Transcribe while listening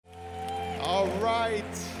right.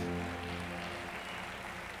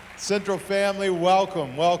 Central family,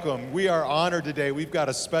 welcome, welcome. We are honored today. We've got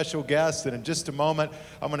a special guest, and in just a moment,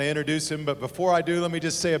 I'm going to introduce him. But before I do, let me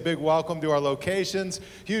just say a big welcome to our locations.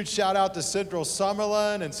 Huge shout out to Central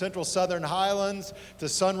Summerlin and Central Southern Highlands, to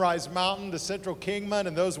Sunrise Mountain, to Central Kingman,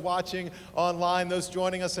 and those watching online, those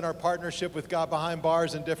joining us in our partnership with God Behind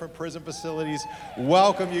Bars and different prison facilities.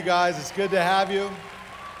 Welcome, you guys. It's good to have you.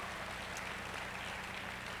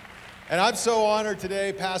 And I'm so honored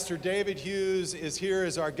today, Pastor David Hughes is here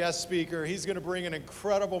as our guest speaker. He's going to bring an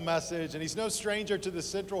incredible message, and he's no stranger to the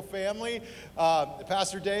Central family.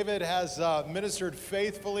 Pastor David has ministered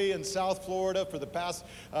faithfully in South Florida for the past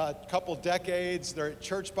couple decades. They're at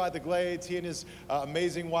Church by the Glades. He and his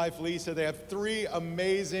amazing wife, Lisa, they have 3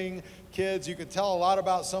 amazing kids. You can tell a lot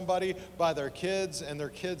about somebody by their kids, and their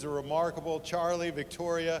kids are remarkable. Charlie,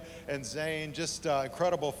 Victoria, and Zane, just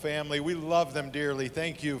incredible family. We love them dearly.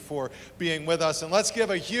 Thank you for being with us. And let's give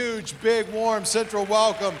a huge, big, warm Central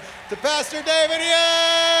welcome to Pastor David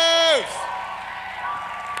Hughes.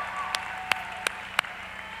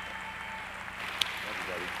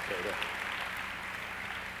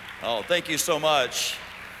 Oh, thank you so much.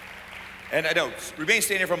 And I know, remain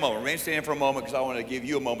standing for a moment. Remain standing for a moment because I want to give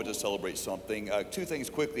you a moment to celebrate something. 2 things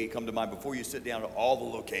quickly come to mind before you sit down at all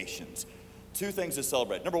the locations. 2 things to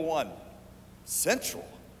celebrate. Number 1, Central.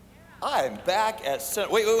 I am back at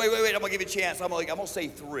Central. Wait. I'm going to give you a chance. I'm going to say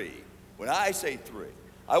 3. When I say 3,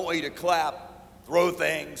 I want you to clap, throw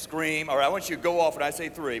things, scream. All right, I want you to go off when I say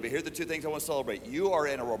 3. But here are the 2 things I want to celebrate. You are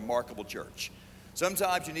in a remarkable church.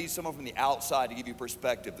 Sometimes you need someone from the outside to give you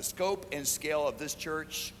perspective. The scope and scale of this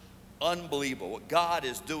church, unbelievable. What God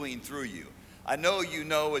is doing through you. I know you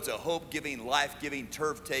know it's a hope-giving, life-giving,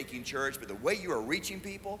 turf-taking church, but the way you are reaching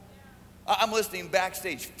people, I'm listening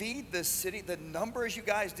backstage. Feed the city. The numbers you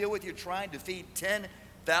guys deal with, you're trying to feed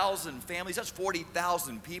 10,000 families. That's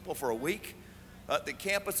 40,000 people for a week. The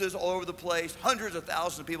campuses all over the place, hundreds of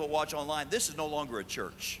thousands of people watch online. This is no longer a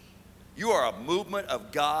church. You are a movement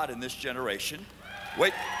of God in this generation.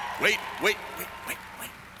 Wait.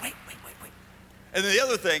 And then the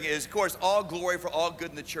other thing is, of course, all glory for all good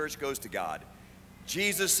in the church goes to God.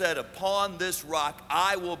 Jesus said, upon this rock,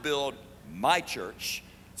 I will build my church.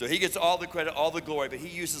 So he gets all the credit, all the glory, but he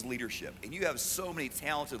uses leadership. And you have so many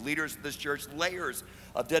talented leaders in this church, layers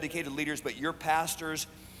of dedicated leaders, but your pastors,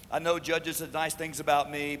 I know judges said nice things about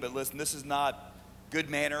me, but listen, this is not good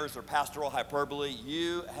manners or pastoral hyperbole.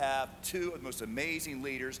 You have 2 of the most amazing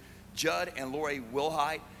leaders, Judd and Lori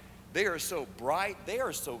Wilhite. They are so bright, they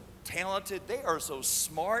are so talented, they are so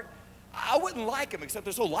smart. I wouldn't like them except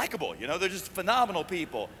they're so likable, you know, they're just phenomenal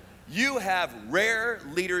people. You have rare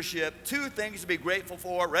leadership. 2 things to be grateful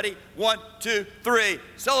for. Ready? 1, 2, 3.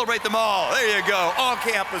 Celebrate them all. There you go. All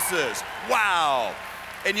campuses. Wow.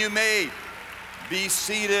 And you may be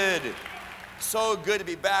seated. So good to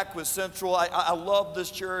be back with Central. I love this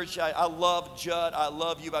church. I love Judd. I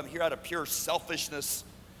love you. I'm here out of pure selfishness.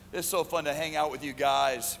 It's so fun to hang out with you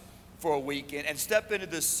guys for a weekend and step into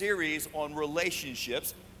this series on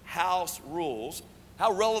relationships, house rules.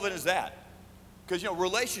 How relevant is that? Because, you know,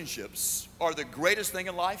 relationships are the greatest thing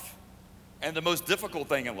in life and the most difficult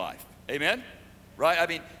thing in life. Amen? Right? I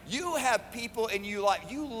mean, you have people in your life,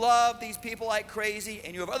 you love these people like crazy,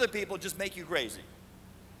 and you have other people just make you crazy.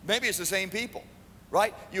 Maybe it's the same people,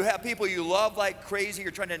 right? You have people you love like crazy.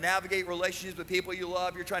 You're trying to navigate relationships with people you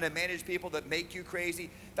love. You're trying to manage people that make you crazy.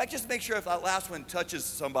 In fact, just make sure if that last one touches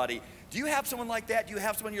somebody. Do you have someone like that? Do you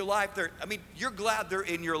have someone in your life? You're glad they're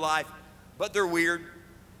in your life, but they're weird.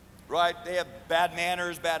 Right? They have bad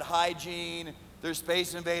manners, bad hygiene. They're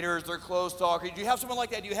space invaders. They're close talkers. Do you have someone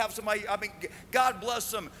like that? Do you have somebody, God bless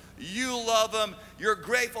them. You love them. You're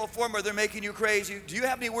grateful for them, or they're making you crazy. Do you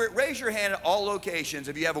have any weird? Raise your hand at all locations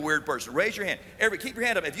if you have a weird person. Raise your hand. Keep your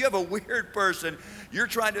hand up. If you have a weird person you're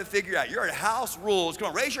trying to figure out, you're at house rules. Come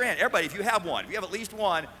on, raise your hand. Everybody, if you have one, if you have at least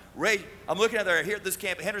one, raise. I'm looking at there here at this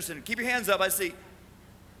camp at Henderson. Keep your hands up. I see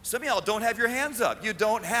some of y'all don't have your hands up. You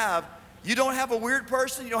don't have a weird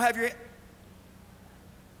person? You don't have your...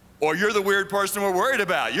 Or you're the weird person we're worried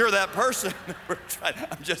about. You're that person.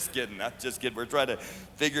 I'm just kidding. We're trying to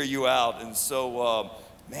figure you out. And so,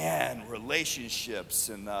 relationships.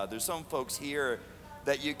 And there's some folks here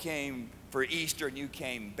that you came for Easter and you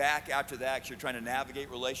came back after that 'cause you're trying to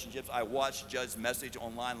navigate relationships. I watched Judd's message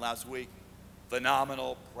online last week.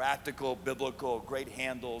 Phenomenal, practical, biblical, great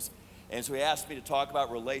handles. And so he asked me to talk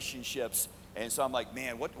about relationships. And so I'm like,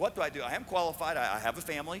 man, what do I do? I am qualified. I have a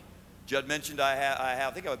family. Judd mentioned I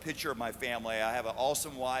think I have a picture of my family. I have an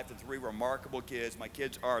awesome wife and 3 remarkable kids. My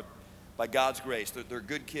kids are, by God's grace, they're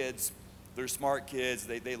good kids. They're smart kids.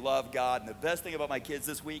 They love God. And the best thing about my kids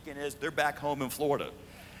this weekend is they're back home in Florida.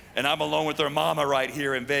 And I'm alone with their mama right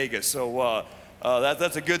here in Vegas. So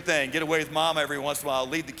that's a good thing. Get away with mama every once in a while.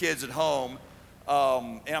 Leave the kids at home.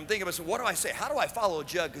 And I'm thinking about, so what do I say? How do I follow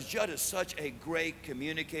Judd? Because Judd is such a great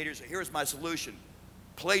communicator. So here's my solution.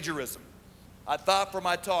 Plagiarism. I thought for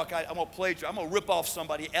my talk, I'm going to rip off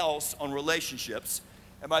somebody else on relationships.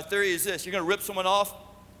 And my theory is this: you're going to rip someone off,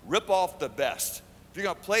 rip off the best. If you're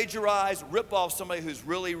going to plagiarize, rip off somebody who's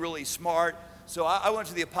really, really smart. So I went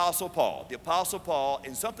to the Apostle Paul. The Apostle Paul,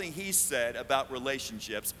 in something he said about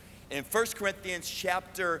relationships in 1 Corinthians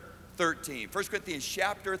chapter 13. 1 Corinthians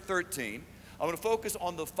chapter 13. I'm going to focus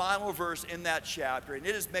on the final verse in that chapter, and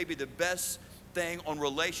it is maybe the best thing on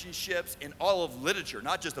relationships in all of literature,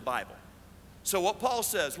 not just the Bible. So what Paul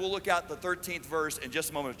says, we'll look at the 13th verse in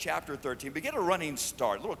just a moment of chapter 13, but get a running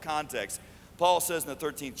start, a little context. Paul says in the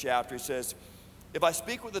 13th chapter, he says, if I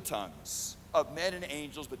speak with the tongues of men and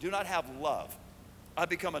angels, but do not have love, I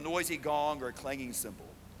become a noisy gong or a clanging cymbal.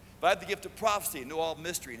 If I have the gift of prophecy and know all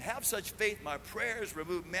mystery, and have such faith, my prayers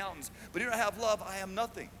remove mountains, but do not have love, I am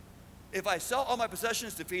nothing. If I sell all my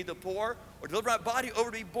possessions to feed the poor, or deliver my body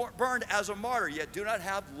over to be burned as a martyr, yet do not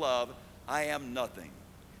have love, I am nothing.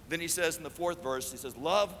 Then he says in the 4th verse, he says,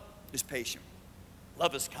 love is patient.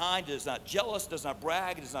 Love is kind, it is not jealous, does not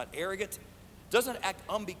brag, it is not arrogant, does not act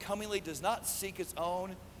unbecomingly, does not seek its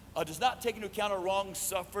own, does not take into account a wrong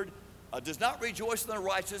suffered, does not rejoice in the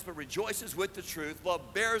righteous, but rejoices with the truth. Love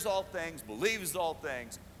bears all things, believes all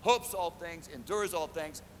things, hopes all things, endures all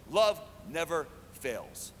things. Love never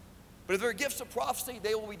fails. But if there are gifts of prophecy,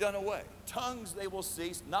 they will be done away. Tongues, they will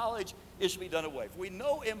cease. Knowledge, it shall be done away. For we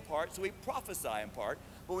know in part, so we prophesy in part.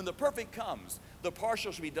 But when the perfect comes, the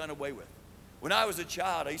partial shall be done away with. When I was a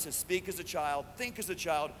child, I used to speak as a child, think as a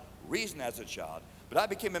child, reason as a child. But I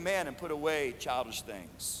became a man and put away childish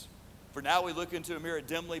things. For now we look into a mirror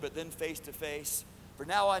dimly, but then face to face. For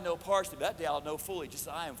now I know partially, but that day I'll know fully, just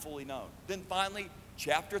as I am fully known. Then finally,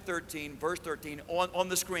 chapter 13, verse 13, on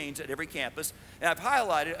the screens at every campus. And I've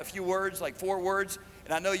highlighted a few words, like 4 words,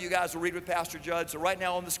 and I know you guys will read with Pastor Judd. So right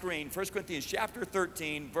now on the screen, 1 Corinthians chapter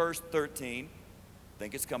 13, verse 13.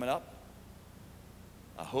 Think it's coming up?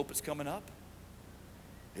 I hope it's coming up.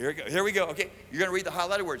 Here we go. Okay, you're going to read the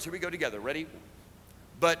highlighted words. Here we go together. Ready?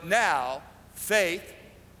 But now, faith,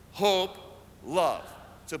 hope, love.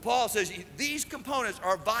 So Paul says these components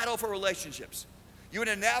are vital for relationships. You want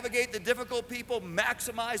to navigate the difficult people,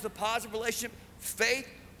 maximize the positive relationship, faith,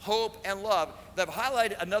 hope, and love. I've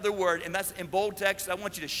highlighted another word, and that's in bold text. I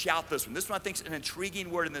want you to shout this one. This one I think is an intriguing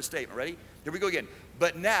word in this statement. Ready? Here we go again.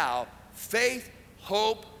 But now, faith,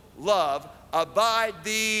 hope, love, abide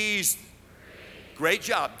these. Great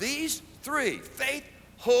job. These 3, faith,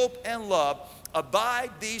 hope, and love,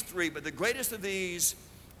 abide these 3, but the greatest of these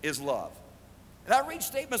is love. And I read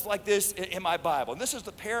statements like this in my Bible, and this is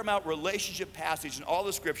the paramount relationship passage in all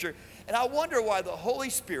the Scripture, and I wonder why the Holy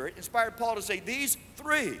Spirit inspired Paul to say these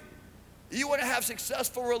 3. You want to have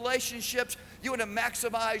successful relationships, you want to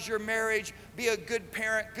maximize your marriage, be a good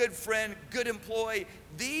parent, good friend, good employee.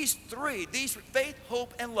 These 3, these faith,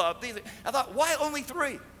 hope, and love. I thought, why only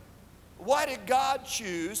 3? Why did God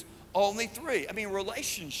choose only 3? I mean,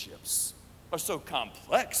 relationships are so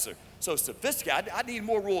complex, or so sophisticated. I need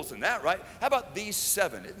more rules than that, right? How about these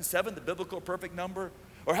 7? Isn't 7 the biblical perfect number?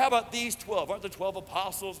 Or how about these 12? Aren't there 12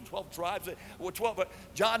 apostles and 12 tribes? Well, 12. But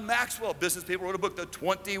John Maxwell, business people, wrote a book, The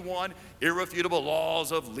 21 Irrefutable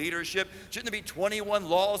Laws of Leadership. Shouldn't there be 21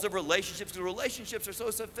 laws of relationships? Because relationships are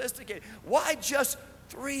so sophisticated. Why just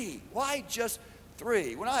 3? Why just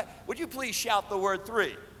 3? Would you please shout the word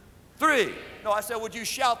 3? 3. No, I said, would you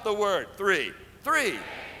shout the word 3? 3.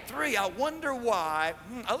 3. I wonder why.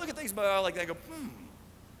 I look at things like that. I go,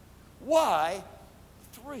 why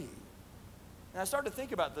 3? And I started to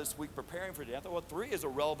think about this week preparing for today. I thought, well, 3 is a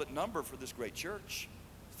relevant number for this great church.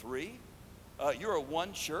 3. You're a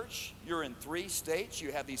one church. You're in 3 states.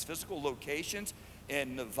 You have these physical locations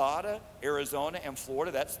in Nevada, Arizona, and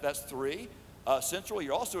Florida. That's 3. Central,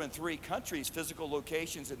 you're also in 3 countries, physical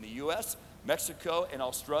locations in the U.S., Mexico, and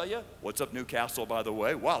Australia. What's up, Newcastle, by the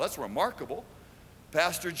way? Wow, that's remarkable.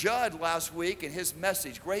 Pastor Judd last week in his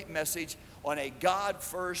message, great message on a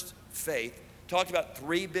God-first faith, talked about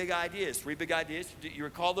 3 big ideas. 3 big ideas. Do you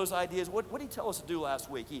recall those ideas? What did he tell us to do last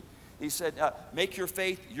week? He said, make your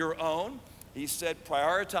faith your own. He said,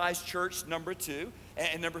 prioritize church, number 2.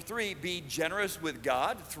 And number 3, be generous with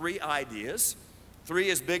God. 3 ideas. 3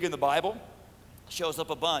 is big in the Bible. Shows up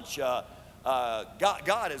a bunch.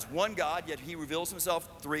 God is one God, yet he reveals himself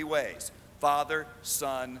 3 ways. Father,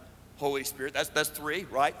 Son, Holy Spirit. That's 3,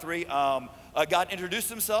 right? 3. God introduced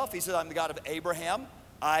himself. He said, I'm the God of Abraham,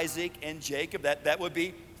 Isaac, and Jacob. That would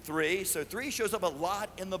be 3. So 3 shows up a lot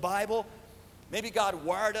in the Bible. Maybe God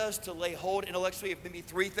wired us to lay hold intellectually of maybe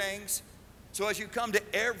 3 things. So as you come to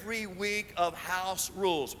every week of house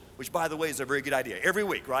rules, which by the way is a very good idea, every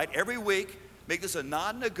week, right? Every week, make this a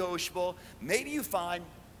non-negotiable. Maybe you find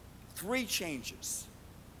 3 changes,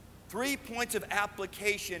 3 points of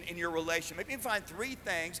application in your relation. Maybe you find 3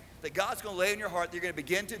 things that God's going to lay in your heart that you're going to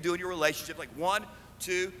begin to do in your relationship, like 1,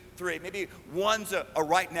 2, 3. Maybe one's a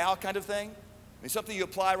right now kind of thing. I mean, something you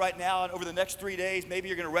apply right now, and over the next 3 days, maybe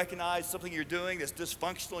you're going to recognize something you're doing that's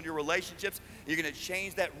dysfunctional in your relationships. You're going to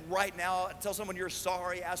change that right now. Tell someone you're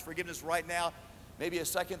sorry. Ask forgiveness right now. Maybe a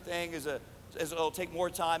second thing is it'll take more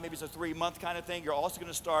time. Maybe it's a 3-month kind of thing. You're also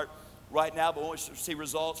going to start right now, but won't see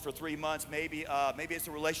results for 3 months. Maybe it's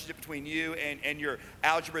a relationship between you and your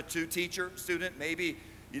Algebra 2 teacher, student. Maybe,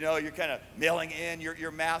 you're kind of mailing in your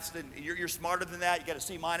maths. You're smarter than that. You got a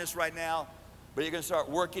C- right now. But you're going to start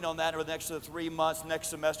working on that over the next 3 months, next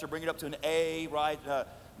semester, bring it up to an A, right?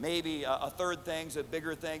 Maybe a third thing's a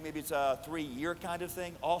bigger thing. Maybe it's a 3-year kind of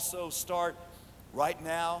thing. Also start right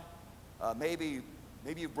now. Maybe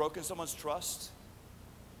you've broken someone's trust.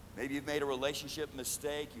 Maybe you've made a relationship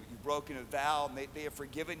mistake. You've broken a vow. Maybe they have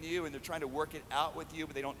forgiven you, and they're trying to work it out with you,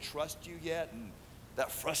 but they don't trust you yet. And that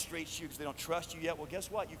frustrates you because they don't trust you yet. Well, guess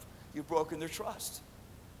what? You've broken their trust.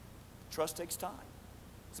 Trust takes time.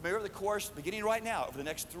 So maybe over the course, beginning right now, over the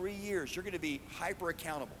next 3 years, you're going to be hyper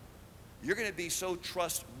accountable. You're going to be so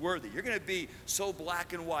trustworthy. You're going to be so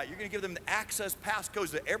black and white. You're going to give them the access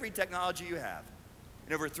passcodes to every technology you have.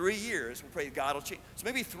 And over 3 years, we'll pray that God will change. So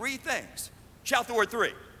maybe 3 things. Shout the word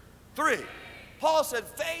 3. 3. Paul said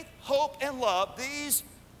faith, hope, and love. These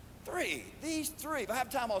 3. If I have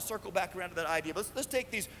time, I'll circle back around to that idea. But let's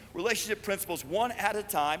take these relationship principles one at a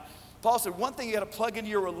time. Paul said one thing you got to plug into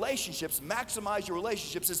your relationships, maximize your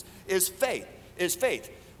relationships, is faith.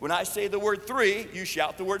 When I say the word 3, you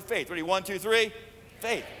shout the word faith. Ready? 1, 2, 3.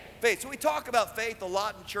 Faith. So we talk about faith a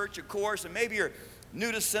lot in church, of course, and maybe you're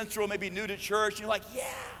new to Central, maybe new to church, and you're like, yeah,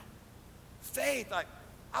 faith.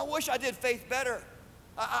 I wish I did faith better.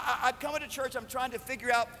 I'm coming to church, I'm trying to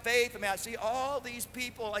figure out faith. I mean, I see all these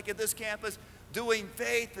people like at this campus doing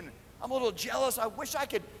faith, and I'm a little jealous. I wish I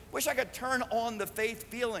could turn on the faith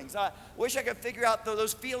feelings. I wish I could figure out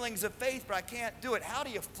those feelings of faith, but I can't do it. How do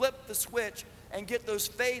you flip the switch and get those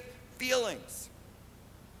faith feelings?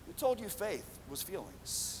 Who told you faith was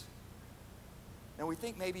feelings? And we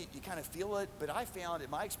think maybe you kind of feel it, but I found in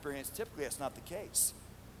my experience, typically that's not the case.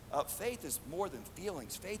 Faith is more than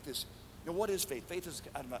feelings. Faith is, what is faith? Faith is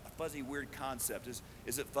kind of a fuzzy, weird concept.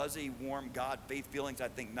 Is it fuzzy, warm, God, faith feelings? I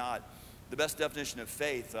think not. The best definition of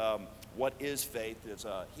faith, what is faith, is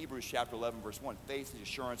Hebrews chapter 11, verse 1. Faith is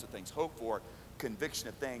assurance of things hoped for, conviction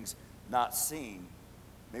of things not seen.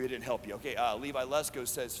 Maybe it didn't help you. Okay, Levi Lesko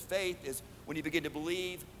says faith is when you begin to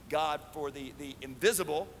believe God for the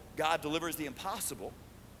invisible, God delivers the impossible.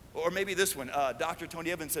 Or maybe this one, Dr.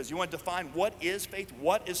 Tony Evans says, you want to define what is faith?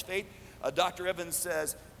 What is faith? Dr. Evans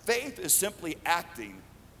says, faith is simply acting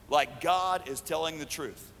like God is telling the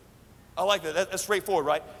truth. I like that. That's straightforward,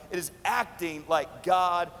 right? It is acting like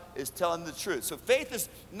God is telling the truth. So faith is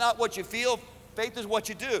not what you feel. Faith is what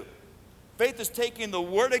you do. Faith is taking the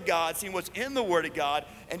Word of God, seeing what's in the Word of God,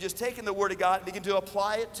 and just taking the Word of God and begin to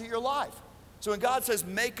apply it to your life. So when God says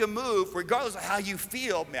make a move, regardless of how you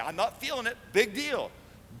feel, man, I'm not feeling it, big deal.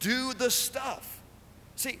 Do the stuff.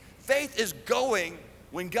 See, faith is going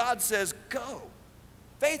when God says go.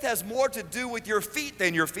 Faith has more to do with your feet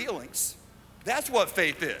than your feelings. That's what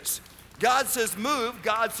faith is. God says move,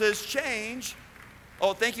 God says change.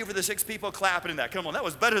 Oh, thank you for the 6 people clapping in that. Come on, that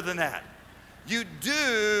was better than that. You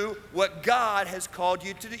do what God has called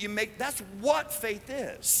you to do. That's what faith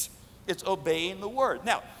is. It's obeying the word.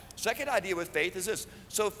 Now, second idea with faith is this.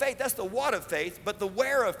 So faith, that's the what of faith, but the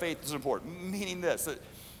where of faith is important. Meaning this, that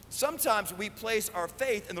sometimes we place our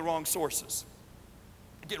faith in the wrong sources.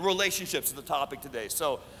 Relationships is the topic today.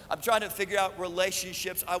 So I'm trying to figure out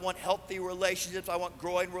relationships. I want healthy relationships. I want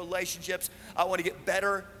growing relationships. I want to get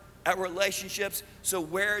better at relationships. So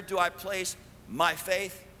where do I place my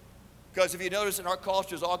faith? Because if you notice in our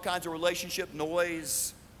culture, there's all kinds of relationship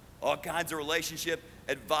noise, all kinds of relationship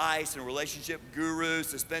advice and relationship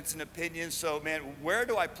gurus dispensing opinions. So man, where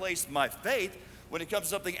do I place my faith when it comes to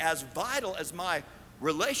something as vital as my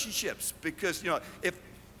relationships? Because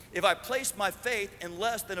if I place my faith in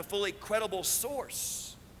less than a fully credible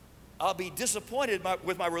source, I'll be disappointed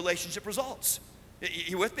with my relationship results.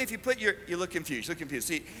 You with me? If you you look confused.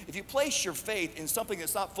 See, if you place your faith in something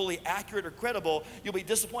that's not fully accurate or credible, you'll be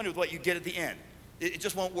disappointed with what you get at the end. It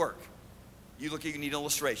just won't work. You need an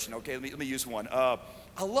illustration. Okay, let me use one. I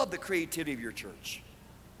love the creativity of your church.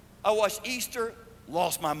 I watched Easter,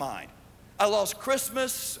 lost my mind. I lost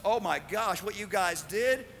Christmas. Oh my gosh, what you guys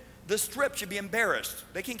did. The Strip should be embarrassed.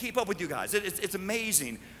 They can't keep up with you guys. It's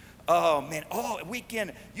amazing. Oh man,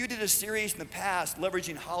 weekend. You did a series in the past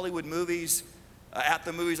leveraging Hollywood movies. At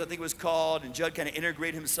the Movies, I think it was called, and Judd kind of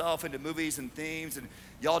integrated himself into movies and themes, and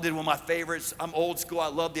y'all did one of my favorites. I'm old school. I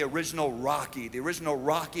love the original Rocky. The original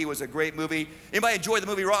Rocky was a great movie. Anybody enjoy the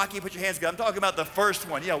movie Rocky? Put your hands together. I'm talking about the first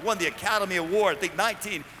one. Won the Academy Award, I think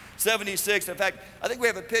 1976. In fact, I think we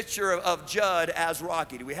have a picture of Judd as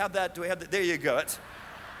Rocky. Do we have that? There you go.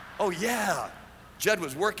 Oh yeah, Judd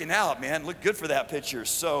was working out, man. Looked good for that picture.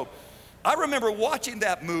 So I remember watching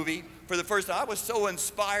that movie for the first time. I was so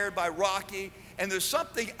inspired by Rocky. And there's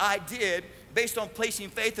something I did based on placing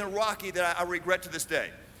faith in Rocky that I regret to this day.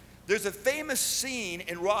 There's a famous scene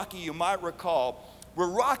in Rocky you might recall where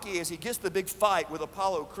Rocky, as he gets the big fight with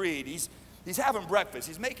Apollo Creed, he's having breakfast.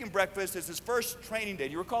 He's making breakfast. It's his first training day.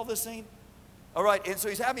 Do you recall this scene? All right, and so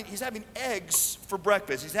he's having eggs for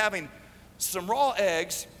breakfast. He's having some raw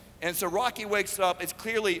eggs, and so Rocky wakes up. It's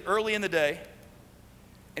clearly early in the day,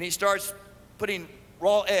 and he starts putting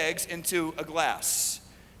raw eggs into a glass.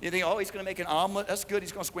 You think, oh, he's going to make an omelet. That's good.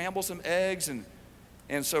 He's going to scramble some eggs.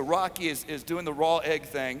 And so Rocky is doing the raw egg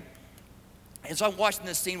thing. And so I'm watching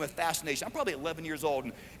this scene with fascination. I'm probably 11 years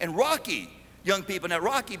old. And Rocky, young people, now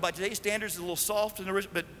Rocky, by today's standards, is a little soft,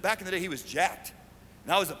 but back in the day, he was jacked.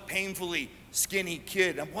 And I was a painfully skinny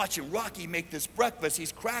kid. I'm watching Rocky make this breakfast.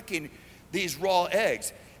 He's cracking these raw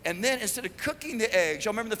eggs. And then instead of cooking the eggs,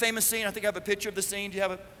 y'all remember the famous scene? I think I have a picture of the scene. Do you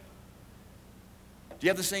have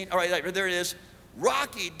the scene? All right, there it is.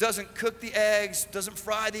 Rocky doesn't cook the eggs, doesn't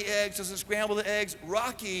fry the eggs, doesn't scramble the eggs.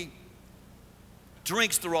 Rocky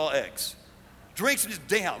drinks the raw eggs. Drinks them just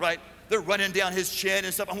down, right? They're running down his chin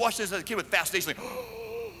and stuff. I'm watching this as a kid with fascination, like,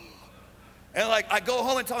 and like I go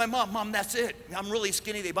home and tell my mom, that's it. I'm really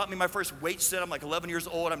skinny. They bought me my first weight set. I'm like 11 years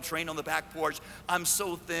old. I'm trained on the back porch. I'm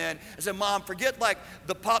so thin. I said, Mom, forget like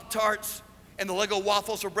the Pop-Tarts and the Lego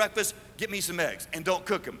waffles for breakfast. Get me some eggs and don't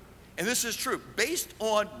cook them. And this is true, based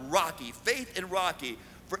on Rocky, faith in Rocky,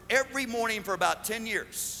 for every morning for about 10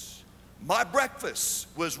 years, my breakfast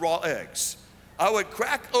was raw eggs. I would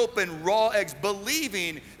crack open raw eggs,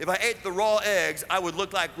 believing if I ate the raw eggs, I would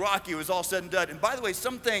look like Rocky. It was all said and done. And by the way,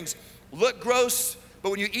 some things look gross, but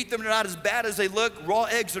when you eat them, they're not as bad as they look. Raw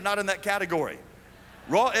eggs are not in that category.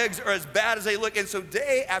 Raw eggs are as bad as they look. And so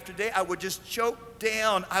day after day, I would just choke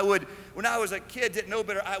down. When I was a kid, didn't know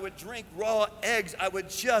better, I would drink raw eggs.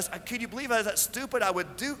 Could you believe I was that stupid? I'm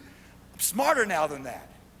smarter now than that.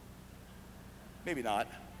 Maybe not.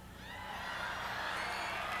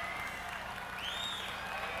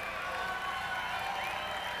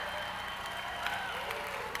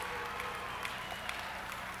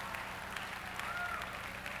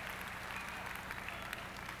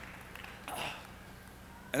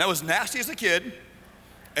 And that was nasty as a kid,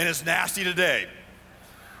 and it's nasty today.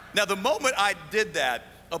 Now, the moment I did that,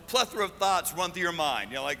 a plethora of thoughts run through your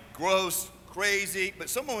mind, like gross, crazy, but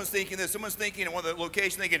someone was thinking this. Someone's thinking at one of the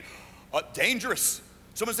locations, thinking, dangerous.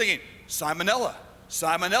 Someone's thinking, salmonella,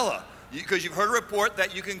 because you've heard a report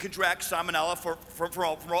that you can contract salmonella from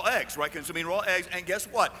raw eggs, right? Consuming raw eggs, and guess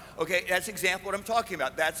what? Okay, that's an example of what I'm talking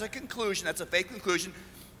about. That's a conclusion, that's a fake conclusion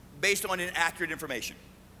based on inaccurate information.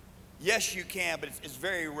 Yes, you can, but it's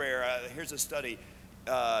very rare. Here's a study.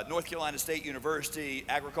 North Carolina State University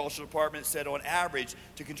Agricultural Department said on average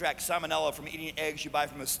to contract salmonella from eating eggs you buy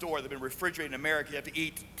from a store that have been refrigerated in America, you have to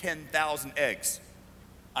eat 10,000 eggs.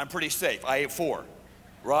 I'm pretty safe. I ate 4,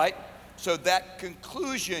 right? So that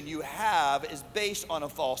conclusion you have is based on a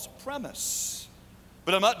false premise.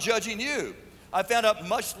 But I'm not judging you. I found out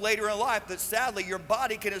much later in life that sadly your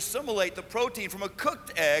body can assimilate the protein from a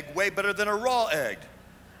cooked egg way better than a raw egg.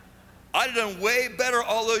 I'd have done way better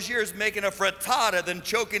all those years making a frittata than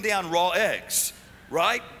choking down raw eggs,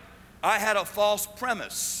 right? I had a false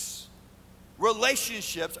premise.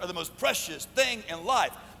 Relationships are the most precious thing in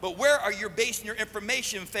life. But where are you basing your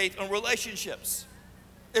information faith on relationships?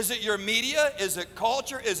 Is it your media? Is it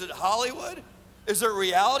culture? Is it Hollywood? Is it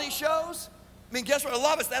reality shows? I mean, guess what? A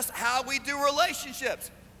lot of us, that's how we do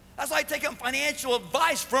relationships. That's like taking financial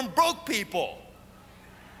advice from broke people.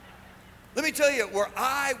 Let me tell you, where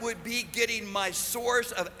I would be getting my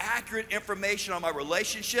source of accurate information on my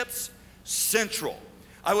relationships, Central.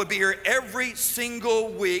 I would be here every single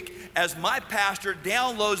week as my pastor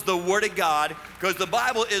downloads the Word of God, because the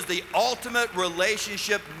Bible is the ultimate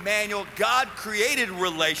relationship manual. God created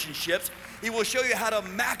relationships. He will show you how to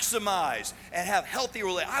maximize and have healthy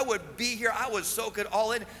relationships. I would be here, I would soak it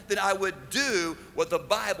all in, then I would do what the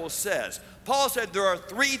Bible says. Paul said there are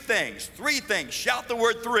three things, shout the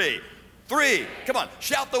word three Three. Come on,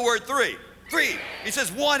 shout the word three. Three. He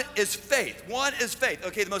says one is faith. One is faith.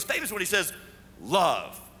 Okay, the most famous one, he says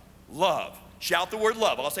love. Love. Shout the word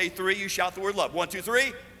love. I'll say three, you shout the word love. 1, 2,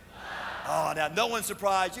 3. Oh, now no one's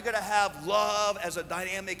surprised. You got to have love as a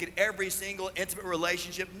dynamic in every single intimate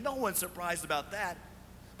relationship. No one's surprised about that.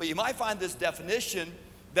 But you might find this definition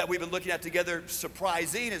that we've been looking at together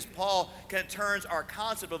surprising as Paul kind of turns our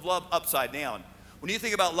concept of love upside down. When you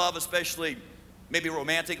think about love, especially maybe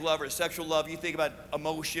romantic love or sexual love, you think about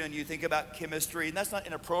emotion, you think about chemistry, and that's not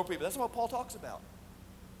inappropriate, but that's not what Paul talks about.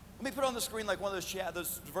 Let me put on the screen like one of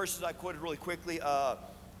those verses I quoted really quickly.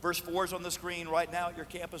 Verse 4 is on the screen right now at your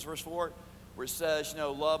campus, verse 4, where it says,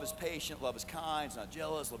 love is patient, love is kind, it's not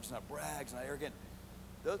jealous, love is not brag, it's not arrogant.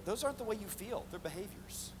 Those aren't the way you feel, they're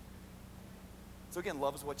behaviors. So again,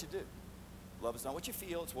 love is what you do. Love is not what you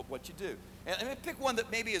feel, it's what you do. And let me pick one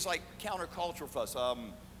that maybe is like countercultural for us.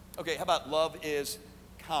 Okay, how about love is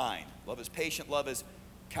kind? Love is patient, love is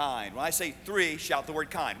kind. When I say three, shout the word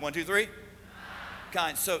kind. 1, 2, 3.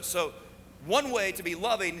 Kind. So one way to be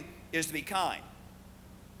loving is to be kind.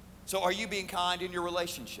 So are you being kind in your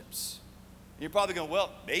relationships? You're probably going,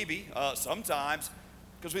 well, maybe, sometimes.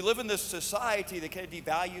 Because we live in this society that kind of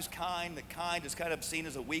devalues kind, that kind is kind of seen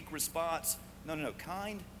as a weak response. No,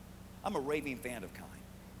 kind, I'm a raving fan of kind.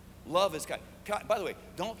 Love is kind. By the way,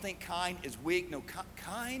 don't think kind is weak. No,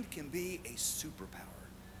 kind can be a superpower.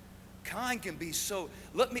 Kind can be so,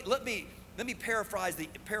 let me paraphrase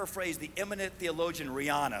the eminent theologian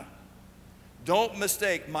Rihanna. Don't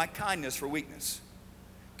mistake my kindness for weakness.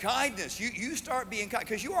 Kindness, you start being kind,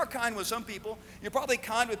 because you are kind with some people. You're probably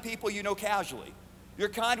kind with people you know casually. You're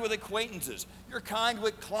kind with acquaintances. You're kind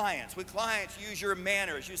with clients. With clients, you use your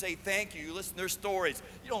manners. You say thank you. You listen to their stories.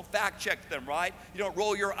 You don't fact check them, right? You don't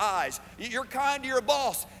roll your eyes. You're kind to your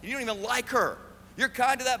boss. You don't even like her. You're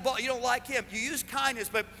kind to that boss. You don't like him. You use kindness,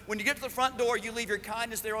 but when you get to the front door, you leave your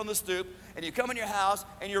kindness there on the stoop, and you come in your house,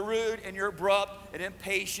 and you're rude, and you're abrupt, and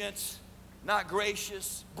impatient, not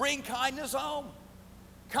gracious. Bring kindness home.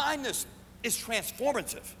 Kindness is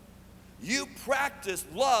transformative. You practice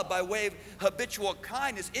love by way of habitual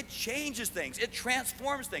kindness. It changes things. It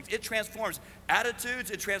transforms things. It transforms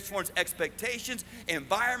attitudes. It transforms expectations,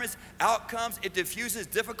 environments, outcomes. It diffuses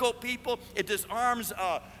difficult people. It disarms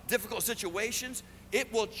difficult situations.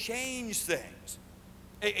 It will change things.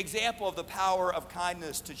 An example of the power of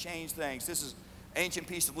kindness to change things. This is an ancient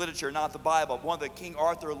piece of literature, not the Bible. One of the King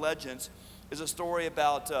Arthur legends is a story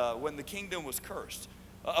about when the kingdom was cursed.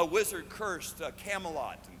 A wizard cursed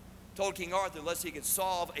Camelot and told King Arthur unless he could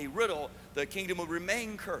solve a riddle, the kingdom would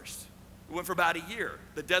remain cursed. It went for about a year.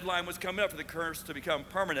 The deadline was coming up for the curse to become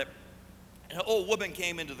permanent. And an old woman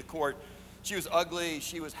came into the court. She was ugly,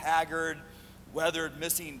 she was haggard, weathered,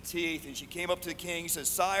 missing teeth, and she came up to the king. She said,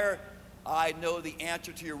 "Sire, I know the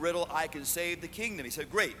answer to your riddle. I can save the kingdom." He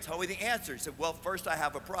said, "Great, tell me the answer." He said, "Well, first I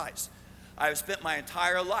have a price. I have spent my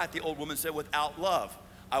entire life," the old woman said, "without love.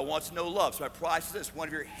 I want to know love. So my price is this: one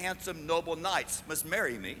of your handsome, noble knights must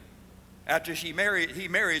marry me. After he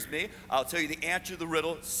marries me, I'll tell you the answer to the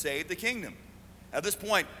riddle, save the kingdom." At this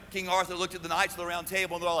point, King Arthur looked at the knights of the round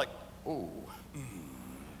table, and they're all like, "Oh,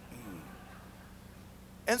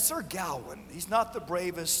 And Sir Gawain, he's not the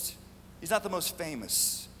bravest, he's not the most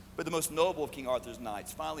famous, but the most noble of King Arthur's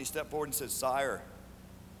knights, finally stepped forward and said, "Sire,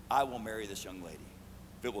 I will marry this young lady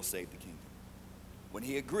if it will save the kingdom." When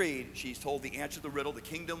he agreed, she's told the answer to the riddle. The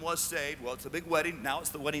kingdom was saved. Well, it's a big wedding. Now it's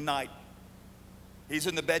the wedding night. He's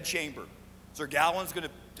in the bedchamber. Sir Gawain's going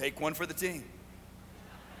to take one for the team.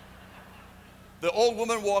 The old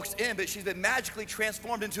woman walks in, but she's been magically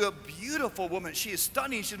transformed into a beautiful woman. She is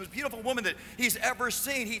stunning. She's the most beautiful woman that he's ever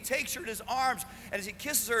seen. He takes her in his arms, and as he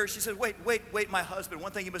kisses her, she says, wait, my husband,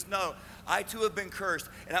 one thing you must know, I too have been cursed,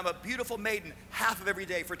 and I'm a beautiful maiden half of every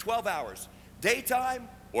day for 12 hours, daytime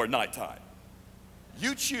or nighttime.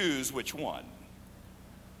 You choose which one.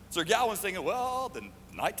 Sir Gawain's thinking, well, the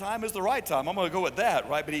nighttime is the right time. I'm going to go with that,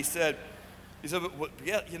 right? But he said,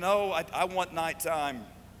 yeah, I want nighttime.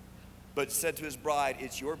 But said to his bride,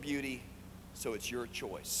 it's your beauty, so it's your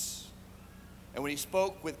choice. And when he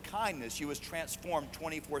spoke with kindness, she was transformed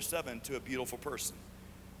 24/7 to a beautiful person.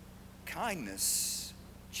 Kindness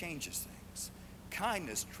changes things.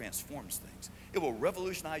 Kindness transforms things. It will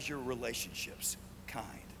revolutionize your relationships. Kind.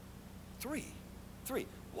 Three.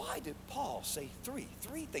 Why did Paul say three?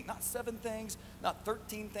 3 things, not 7 things, not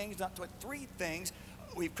 13 things, not 20, 3 things.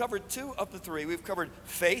 We've covered 2 of the 3. We've covered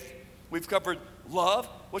faith. We've covered love.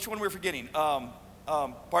 Which one we're forgetting?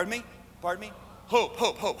 Pardon me?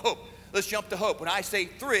 Hope. Let's jump to hope. When I say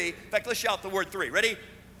 3, in fact, let's shout the word 3. Ready?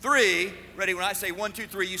 3. Ready? When I say 1, 2,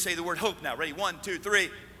 3, you say the word hope now. Ready? 1, 2, 3.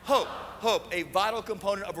 Hope. Hope. A vital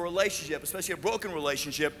component of a relationship, especially a broken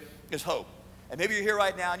relationship, is hope. And maybe you're here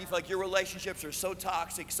right now and you feel like your relationships are so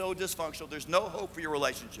toxic, so dysfunctional, there's no hope for your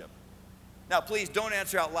relationship. Now, please don't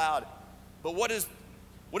answer out loud, but what is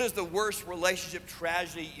the worst relationship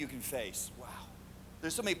tragedy you can face? Wow.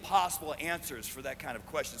 There's so many possible answers for that kind of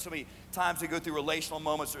question. So many times we go through relational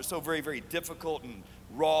moments that are so very, very difficult and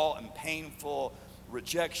raw and painful.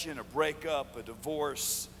 Rejection, a breakup, a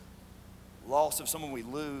divorce, loss of someone we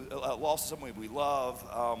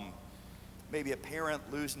love, maybe a parent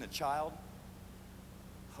losing a child.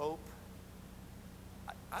 Hope.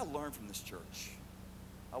 I learned from this church.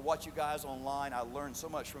 I watch you guys online. I learned so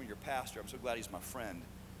much from your pastor. I'm so glad he's my friend.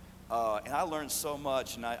 And I learned so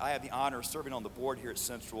much, and I have the honor of serving on the board here at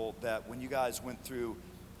Central, that when you guys went through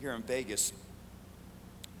here in Vegas,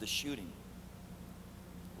 the shooting,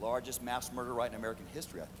 largest mass murder right in American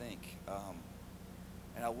history, I think.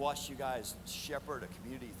 And I watched you guys shepherd a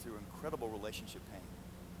community through incredible relationship pain.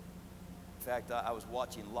 In fact, I was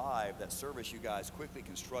watching live that service you guys quickly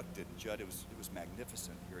constructed. Judd, it was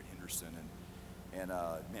magnificent here at Henderson, and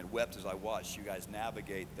man, wept as I watched you guys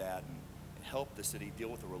navigate that and help the city deal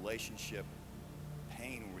with the relationship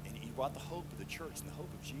pain. And you brought the hope of the church and the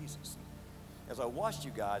hope of Jesus. And as I watched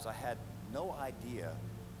you guys, I had no idea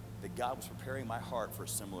that God was preparing my heart for a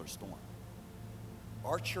similar storm.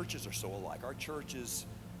 Our churches are so alike. Our churches,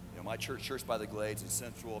 my church, Church by the Glades in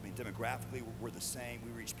Central, I mean, demographically, we're the same.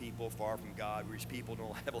 We reach people far from God. We reach people who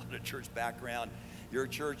don't have a lot of church background. Your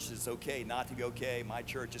church is okay not to be okay. My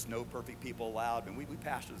church is no perfect people allowed. And we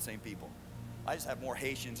pastor the same people. I just have more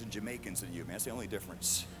Haitians and Jamaicans than you, man. That's the only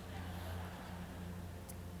difference.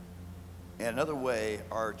 And another way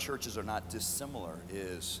our churches are not dissimilar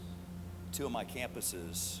is 2 of my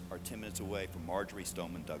campuses are 10 minutes away from Marjorie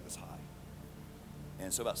Stoneman Douglas High.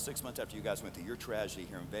 And so about 6 months after you guys went through your tragedy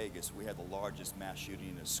here in Vegas, we had the largest mass shooting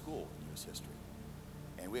in a school in U.S. history.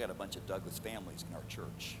 And we had a bunch of Douglas families in our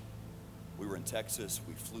church. We were in Texas.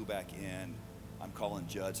 We flew back in. I'm calling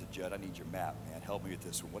Judd. Said, Judd, I need your map, man. Help me with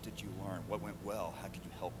this one. What did you learn? What went well? How could you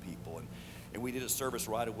help people? And we did a service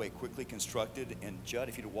right away, quickly constructed. And Judd,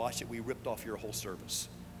 if you'd watched it, we ripped off your whole service.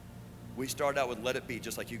 We started out with Let It Be,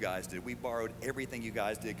 just like you guys did. We borrowed everything you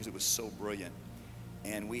guys did because it was so brilliant.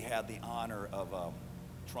 And we had the honor of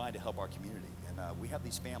trying to help our community. And we have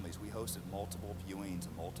these families. We hosted multiple viewings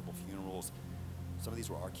and multiple funerals. Some of these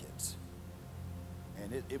were our kids.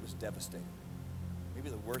 And it was devastating. Maybe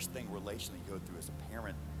the worst thing relationally you go through is a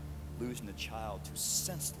parent losing a child to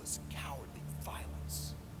senseless, cowardly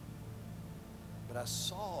violence. But I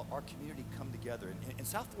saw our community come together. And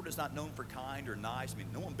South Florida is not known for kind or nice. I mean,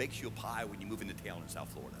 no one bakes you a pie when you move into town in South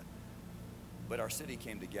Florida. But our city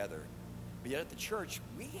came together. But yet at the church,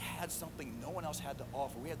 we had something no one else had to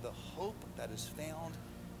offer. We had the hope that is found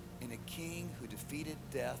in a king who defeated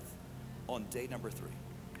death on day number 3.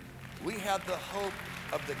 We have the hope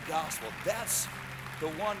of the gospel. That's the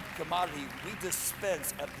one commodity we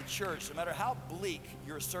dispense at the church. No matter how bleak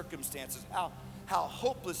your circumstances, how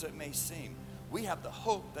hopeless it may seem, we have the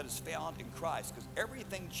hope that is found in Christ, because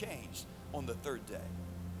everything changed on the 3rd day.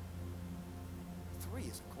 3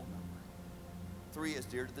 is a cool number. 3 is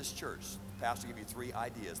dear to this church. The pastor gave you 3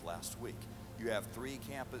 ideas last week. You have 3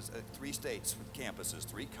 states with campuses,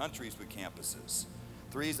 3 countries with campuses.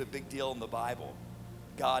 3 is a big deal in the Bible.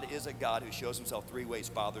 God is a God who shows himself 3 ways: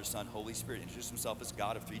 Father, Son, Holy Spirit. He introduced himself as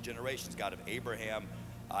God of 3 generations, God of Abraham,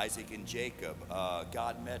 Isaac, and Jacob.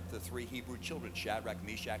 God met the 3 Hebrew children, Shadrach,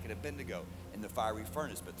 Meshach, and Abednego, in the fiery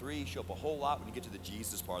furnace. But 3 show up a whole lot when you get to the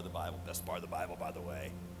Jesus part of the Bible. Best part of the Bible, by the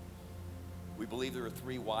way. We believe there were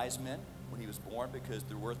 3 wise men when he was born, because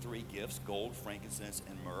there were 3 gifts: gold, frankincense,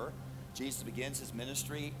 and myrrh. Jesus begins his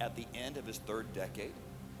ministry at the end of his 3rd decade.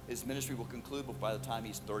 His ministry will conclude by the time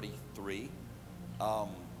he's 33.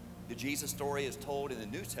 The Jesus story is told in the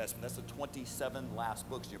New Testament. That's the 27 last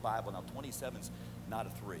books in your Bible. Now, 27's not a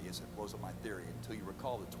 3, is it? Blows up my theory until you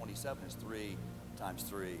recall that 27 is 3 times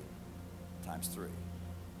 3 times 3.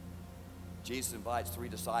 Jesus invites 3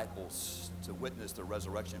 disciples to witness the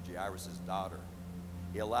resurrection of Jairus' daughter.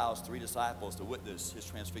 He allows 3 disciples to witness his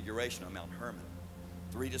transfiguration on Mount Hermon.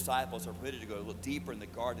 3 disciples are permitted to go a little deeper in the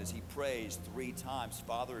garden as he prays 3 times,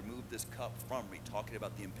 Father, remove this cup from me, talking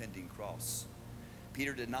about the impending cross.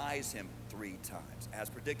 Peter denies him 3 times. As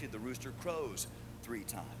predicted, the rooster crows 3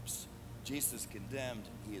 times. Jesus is condemned.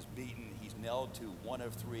 He is beaten. He's nailed to one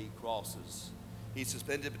of 3 crosses. He's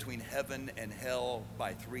suspended between heaven and hell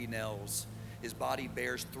by 3 nails. His body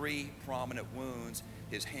bears 3 prominent wounds: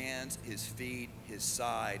 his hands, his feet, his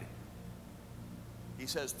side. He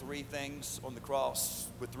says 3 things on the cross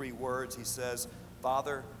with 3 words. He says,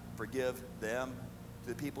 Father, forgive them, to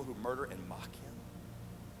the people who murder and mock him.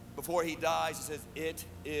 Before he dies, he says, "It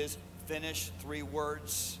is finished," 3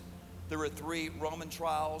 words. There were 3 Roman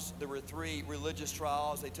trials. There were 3 religious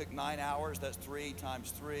trials. They took 9 hours. That's 3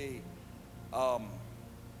 times 3.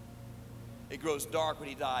 It grows dark when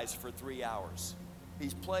he dies for 3 hours.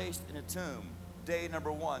 He's placed in a tomb. Day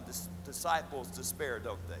number 1, disciples despair,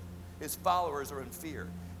 don't they? His followers are in fear.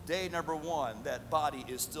 Day number 1, that body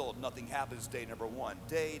is still, nothing happens day number 1.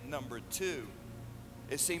 Day number 2,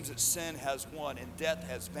 it seems that sin has won and death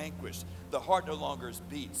has vanquished. The heart no longer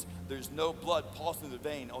beats. There's no blood pulsing in the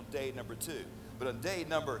vein on day number 2. But on day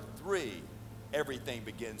number 3, everything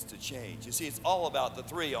begins to change. You see, it's all about the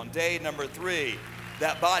 3. On day number 3,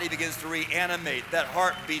 that body begins to reanimate. That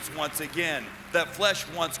heart beats once again. That flesh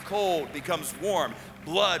once cold becomes warm.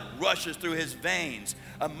 Blood rushes through his veins.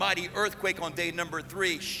 A mighty earthquake on day number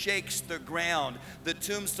 3 shakes the ground. The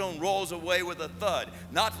tombstone rolls away with a thud.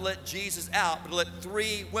 Not to let Jesus out, but to let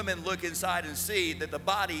 3 women look inside and see that the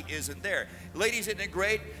body isn't there. Ladies, isn't it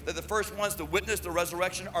great that the first ones to witness the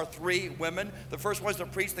resurrection are 3 women? The first ones to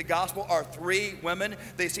preach the gospel are 3 women.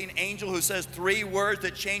 They've seen an angel who says 3 words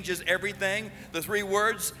that changes everything. The 3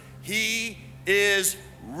 words, "He is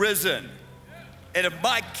risen." And if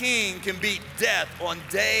my King can beat death on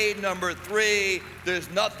day number 3, there's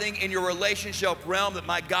nothing in your relationship realm that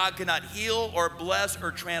my God cannot heal or bless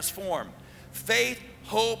or transform. Faith,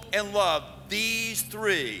 hope, and love, these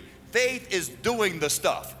 3. Faith is doing the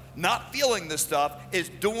stuff, not feeling the stuff. It's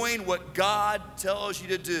doing what God tells you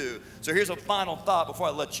to do. So here's a final thought before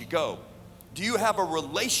I let you go. Do you have a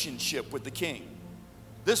relationship with the King?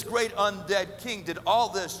 This great undead King did all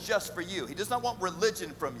this just for you. He does not want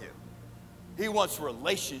religion from you. He wants a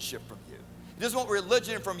relationship from you. He doesn't want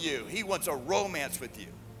religion from you. He wants a romance with you.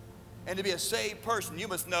 And to be a saved person, you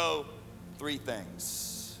must know 3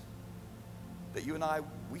 things. That you and I,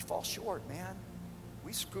 we fall short, man.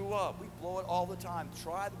 We screw up. We blow it all the time.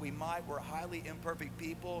 Try that we might. We're highly imperfect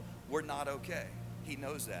people. We're not okay. He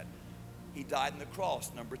knows that. He died on the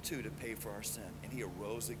cross, number 2, to pay for our sin. And he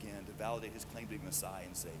arose again to validate his claim to be Messiah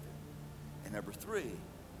and Savior. And number 3,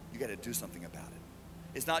 you got to do something about it.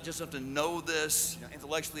 It's not just enough to know this,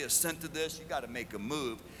 intellectually assent to this. You got to make a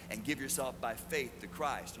move and give yourself by faith to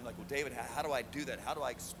Christ. You're like, well, David, how do I do that? How do I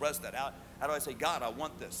express that? How do I say, God, I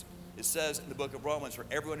want this? It says in the book of Romans, for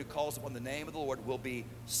everyone who calls upon the name of the Lord will be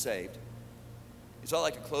saved. And so I'd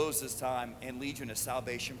like to close this time and lead you in a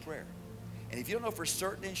salvation prayer. And if you don't know for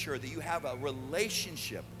certain and sure that you have a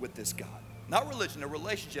relationship with this God, not religion, a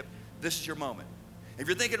relationship, this is your moment. If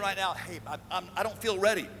you're thinking right now, hey, I don't feel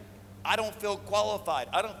ready. I don't feel qualified.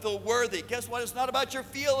 I don't feel worthy. Guess what? It's not about your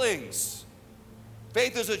feelings.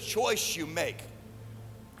 Faith is a choice you make.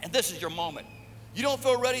 And this is your moment. You don't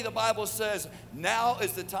feel ready, the Bible says, now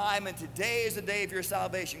is the time and today is the day of your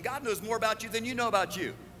salvation. God knows more about you than you know about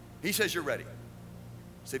you. He says you're ready.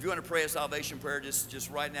 So if you want to pray a salvation prayer, just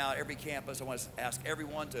right now, every campus, I want to ask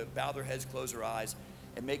everyone to bow their heads, close their eyes,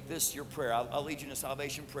 and make this your prayer. I'll lead you in a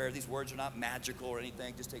salvation prayer. These words are not magical or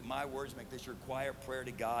anything. Just take my words, make this your quiet prayer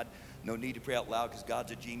to God. No need to pray out loud because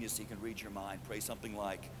God's a genius. He can read your mind. Pray something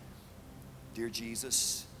like, Dear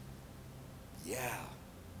Jesus, yeah,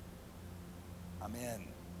 I'm in.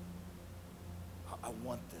 I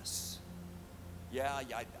want this. Yeah,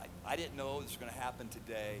 I didn't know this was going to happen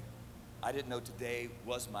today. I didn't know today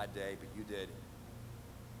was my day, but you did.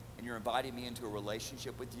 And you're inviting me into a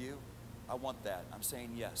relationship with you. I want that. I'm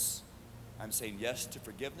saying yes. I'm saying yes to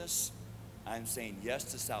forgiveness. I'm saying yes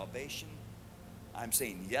to salvation. I'm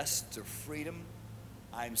saying yes to freedom.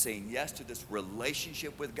 I'm saying yes to this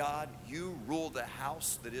relationship with God. You rule the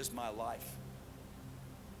house that is my life.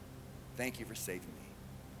 Thank you for saving me.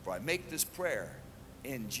 For I make this prayer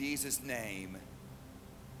in Jesus' name,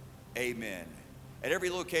 amen. At every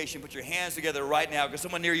location, put your hands together right now because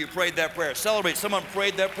someone near you prayed that prayer. Celebrate. Someone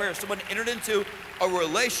prayed that prayer. Someone entered into a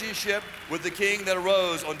relationship with the King that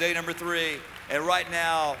arose on day number 3. And right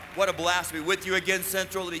now, what a blast to be with you again,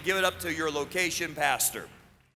 Central. Let me give it up to your location pastor.